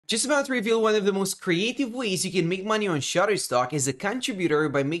Just about to reveal one of the most creative ways you can make money on Shutterstock as a contributor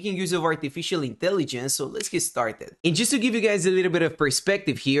by making use of artificial intelligence, so let's get started. And just to give you guys a little bit of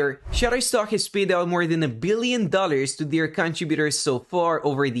perspective here, Shutterstock has paid out more than $1 billion to their contributors so far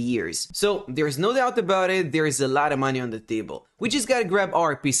over the years. So there's no doubt about it, there is a lot of money on the table. We just gotta grab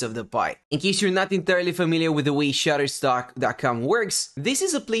our piece of the pie. In case you're not entirely familiar with the way Shutterstock.com works, this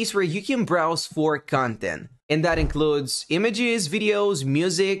is a place where you can browse for content. And that includes images, videos,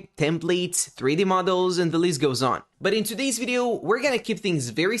 music, templates, 3D models, and the list goes on. But in today's video, we're gonna keep things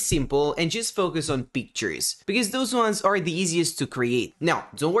very simple and just focus on pictures, because those ones are the easiest to create. Now,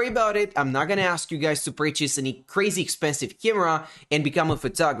 don't worry about it, I'm not gonna ask you guys to purchase any crazy expensive camera and become a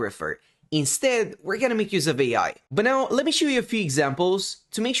photographer. Instead, we're gonna make use of AI. But now, let me show you a few examples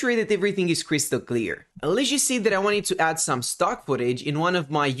to make sure that everything is crystal clear. Let's just say that I wanted to add some stock footage in one of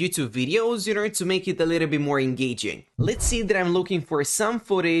my YouTube videos in order to make it a little bit more engaging. Let's say that I'm looking for some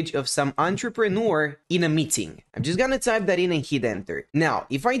footage of some entrepreneur in a meeting. I'm just gonna type that in and hit enter. Now,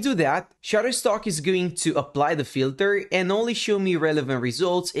 if I do that, Shutterstock is going to apply the filter and only show me relevant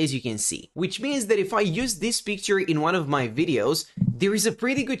results, as you can see. Which means that if I use this picture in one of my videos, there is a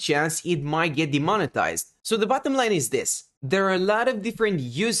pretty good chance it might get demonetized. So the bottom line is this. There are a lot of different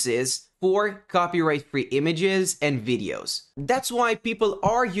uses for copyright-free images and videos. That's why people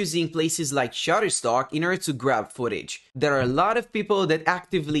are using places like Shutterstock in order to grab footage. There are a lot of people that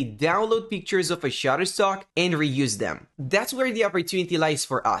actively download pictures of a Shutterstock and reuse them. That's where the opportunity lies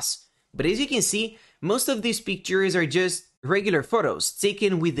for us. But as you can see, most of these pictures are just regular photos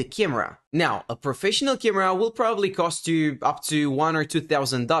taken with the camera. Now, a professional camera will probably cost you up to $1,000 or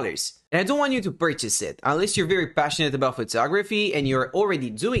 $2,000. And I don't want you to purchase it unless you're very passionate about photography and you're already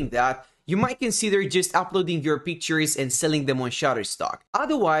doing that. You might consider just uploading your pictures and selling them on Shutterstock.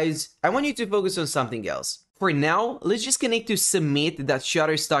 Otherwise, I want you to focus on something else. For now, let's just connect to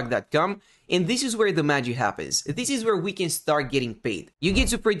submit.shutterstock.com, and this is where the magic happens. This is where we can start getting paid. You get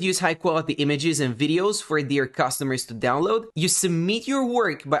to produce high quality images and videos for their customers to download. You submit your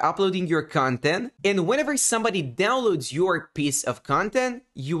work by uploading your content, and whenever somebody downloads your piece of content,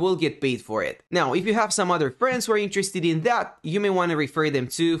 you will get paid for it. Now, if you have some other friends who are interested in that, you may want to refer them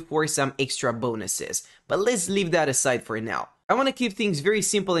to for some extra bonuses. But let's leave that aside for now. I want to keep things very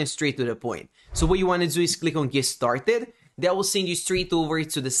simple and straight to the point. So what you want to do is click on Get Started. That will send you straight over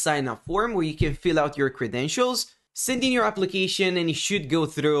to the sign up form where you can fill out your credentials, send in your application, and it should go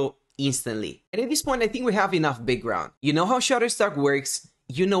through instantly. And at this point, I think we have enough background. You know how Shutterstock works,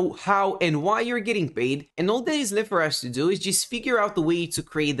 you know how and why you're getting paid, and all that is left for us to do is just figure out the way to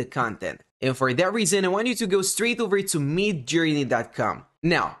create the content. And for that reason, I want you to go straight over to Midjourney.com.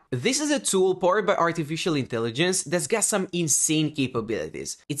 Now, this is a tool powered by artificial intelligence that's got some insane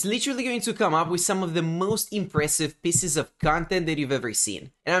capabilities. It's literally going to come up with some of the most impressive pieces of content that you've ever seen.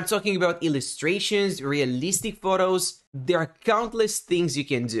 And I'm talking about illustrations, realistic photos. There are countless things you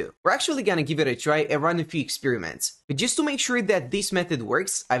can do. We're actually gonna give it a try and run a few experiments. But just to make sure that this method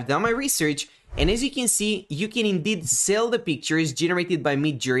works, I've done my research, and as you can see, you can indeed sell the pictures generated by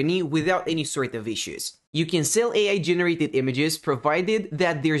Midjourney without any sort of issues. You can sell AI-generated images provided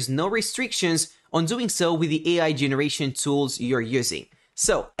that there's no restrictions on doing so with the AI generation tools you're using.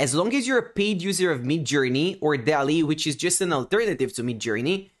 So, as long as you're a paid user of Midjourney or DALL-E, which is just an alternative to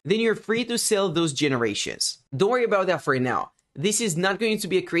Midjourney, then you're free to sell those generations. Don't worry about that for now. This is not going to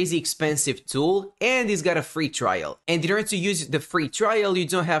be a crazy expensive tool, and it's got a free trial. And in order to use the free trial, you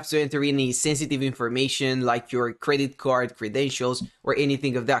don't have to enter any sensitive information like your credit card, credentials, or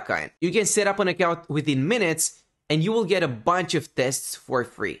anything of that kind. You can set up an account within minutes, and you will get a bunch of tests for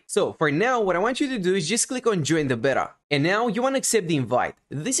free. So for now, what I want you to do is just click on Join the Beta. And now you want to accept the invite.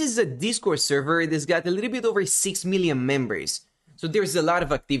 This is a Discord server that's got a little bit over 6 million members. So there's a lot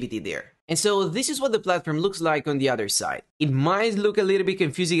of activity there. And so this is what the platform looks like on the other side. It might look a little bit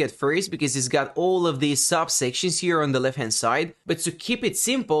confusing at first because it's got all of these subsections here on the left-hand side. But to keep it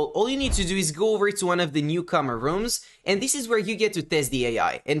simple, all you need to do is go over to one of the newcomer rooms, and this is where you get to test the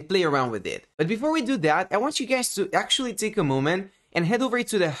AI and play around with it. But before we do that, I want you guys to actually take a moment and head over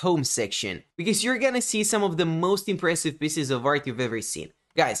to the home section, because you're gonna see some of the most impressive pieces of art you've ever seen.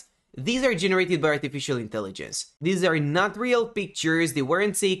 Guys, these are generated by artificial intelligence. These are not real pictures, they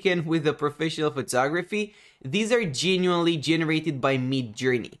weren't taken with a professional photography. These are genuinely generated by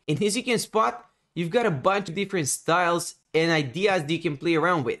Midjourney. And as you can spot, you've got a bunch of different styles and ideas that you can play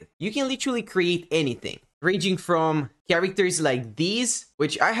around with. You can literally create anything, ranging from characters like these,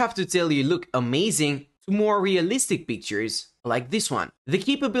 which I have to tell you look amazing, to more realistic pictures like this one. The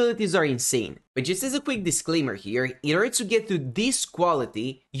capabilities are insane, but just as a quick disclaimer here, in order to get to this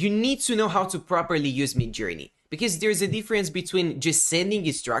quality, you need to know how to properly use Midjourney. because there's a difference between just sending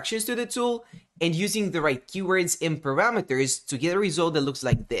instructions to the tool and using the right keywords and parameters to get a result that looks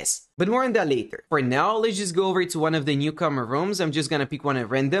like this. But more on that later. For now, let's just go over to one of the newcomer rooms. I'm just gonna pick one at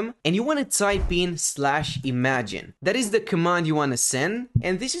random, and you wanna type in /imagine. That is the command you wanna send,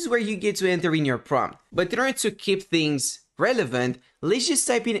 and this is where you get to enter in your prompt. But in order to keep things relevant, let's just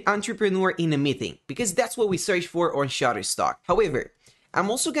type in entrepreneur in a meeting, because that's what we search for on Shutterstock. However,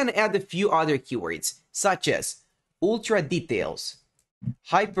 I'm also gonna add a few other keywords, such as ultra details,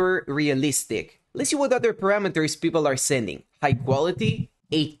 hyper realistic. Let's see what other parameters people are sending. High quality,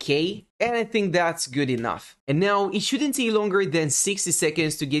 8K, and I think that's good enough. And now it shouldn't take longer than 60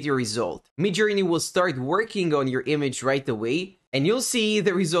 seconds to get your result. Midjourney will start working on your image right away, and you'll see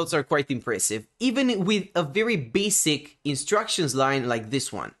the results are quite impressive, even with a very basic instructions line like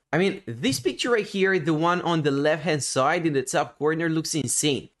this one. I mean, this picture right here, the one on the left-hand side in the top corner, looks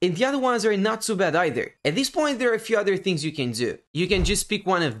insane. And the other ones are not too bad either. At this point, there are a few other things you can do. You can just pick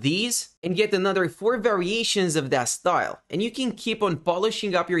one of these and get another 4 variations of that style. And you can keep on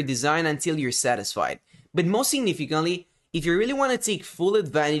polishing up your design until you're satisfied. But most significantly, if you really want to take full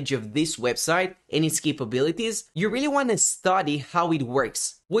advantage of this website and its capabilities, you really want to study how it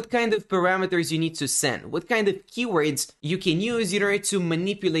works. What kind of parameters you need to send, what kind of keywords you can use in order to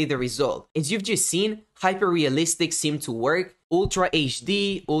manipulate the result. As you've just seen, hyper-realistic seem to work, ultra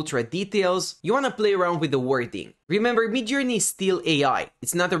HD, ultra details. You want to play around with the wording. Remember, Midjourney is still AI.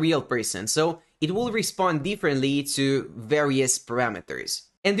 It's not a real person, so it will respond differently to various parameters.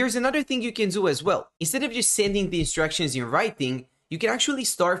 And there's another thing you can do as well. Instead of just sending the instructions in writing, you can actually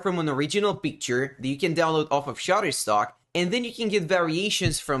start from an original picture that you can download off of Shutterstock, and then you can get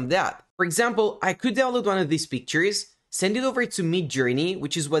variations from that. For example, I could download one of these pictures, send it over to Midjourney,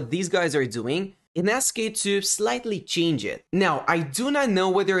 which is what these guys are doing, and ask it to slightly change it. Now, I do not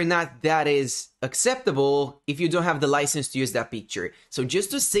know whether or not that is acceptable if you don't have the license to use that picture. So just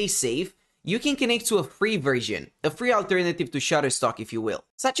to stay safe, you can connect to a free version, a free alternative to Shutterstock, if you will,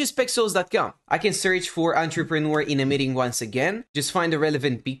 such as pexels.com. I can search for entrepreneur in a meeting once again, just find a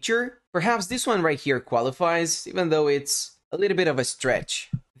relevant picture. Perhaps this one right here qualifies, even though it's a little bit of a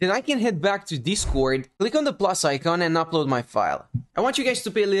stretch. Then I can head back to Discord, click on the plus icon and upload my file. I want you guys to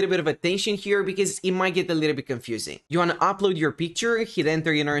pay a little bit of attention here because it might get a little bit confusing. You want to upload your picture, hit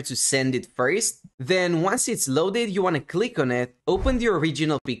enter in order to send it first. Then once it's loaded, you want to click on it, open the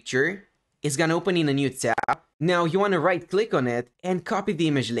original picture. It's gonna open in a new tab. Now you wanna right click on it and copy the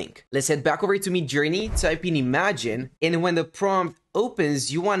image link. Let's head back over to Midjourney, type in imagine, and when the prompt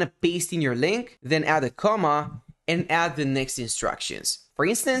opens, you wanna paste in your link, then add a comma, and add the next instructions. For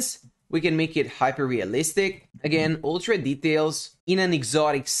instance, we can make it hyper-realistic, again, ultra details, in an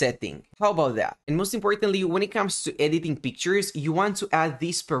exotic setting. How about that? And most importantly, when it comes to editing pictures, you want to add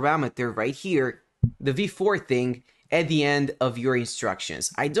this parameter right here, the V4 thing, at the end of your instructions.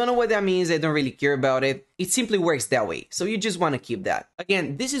 I don't know what that means, I don't really care about it. It simply works that way, so you just want to keep that.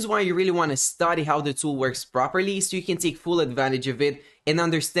 Again, this is why you really want to study how the tool works properly so you can take full advantage of it and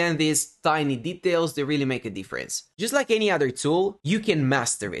understand these tiny details that really make a difference. Just like any other tool, you can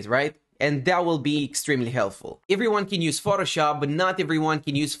master it, right? And that will be extremely helpful. Everyone can use Photoshop, but not everyone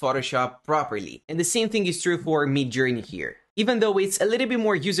can use Photoshop properly. And the same thing is true for Midjourney here. Even though it's a little bit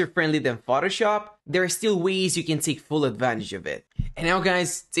more user-friendly than Photoshop, there are still ways you can take full advantage of it. And now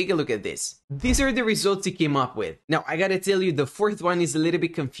guys, take a look at this. These are the results you came up with. Now, I gotta tell you, the fourth one is a little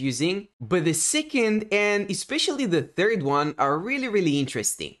bit confusing, but the second and especially the third one are really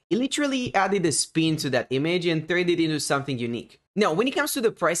interesting. It literally added a spin to that image and turned it into something unique. Now, when it comes to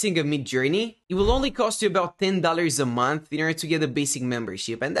the pricing of Midjourney, it will only cost you about $10 a month in order to get a basic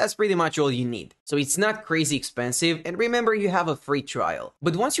membership, and that's pretty much all you need. So it's not crazy expensive, and remember, you have a free trial.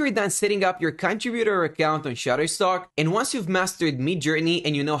 But once you're done setting up your contributor account on Shutterstock, and once you've mastered Midjourney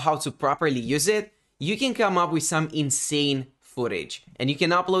and you know how to properly use it, you can come up with some insane footage, and you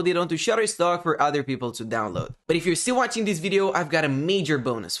can upload it onto Shutterstock for other people to download. But if you're still watching this video, I've got a major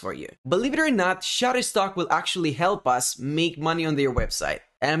bonus for you. Believe it or not, Shutterstock will actually help us make money on their website.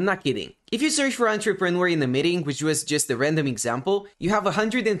 And I'm not kidding. If you search for entrepreneur in a meeting, which was just a random example, you have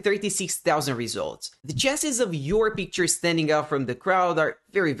 136,000 results. The chances of your picture standing out from the crowd are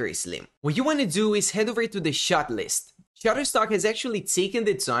very slim. What you want to do is head over to the shot list. Shutterstock has actually taken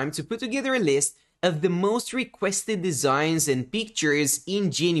the time to put together a list of the most requested designs and pictures in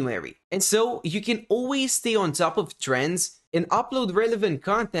January. And so you can always stay on top of trends and upload relevant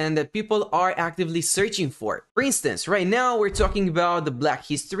content that people are actively searching for. For instance, right now we're talking about the Black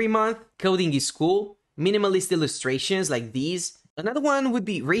History Month, coding is cool, minimalist illustrations like these, Another one would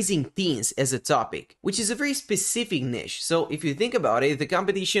be raising teens as a topic, which is a very specific niche. So if you think about it, the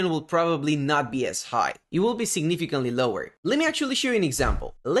competition will probably not be as high. It will be significantly lower. Let me actually show you an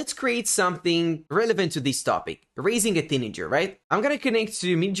example. Let's create something relevant to this topic, raising a teenager, right? I'm gonna connect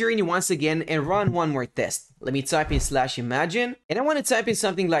to Midjourney once again and run one more test. Let me type in /imagine, and I want to type in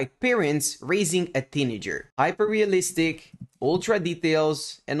something like parents raising a teenager. Hyper realistic, ultra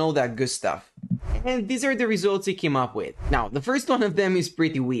details, and all that good stuff. And these are the results it came up with. Now, the first one of them is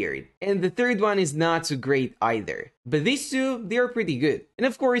pretty weird, and the third one is not so great either. But these two, they are pretty good. And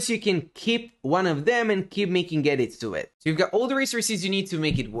of course, you can keep one of them and keep making edits to it. So you've got all the resources you need to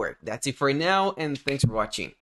make it work. That's it for now, and thanks for watching.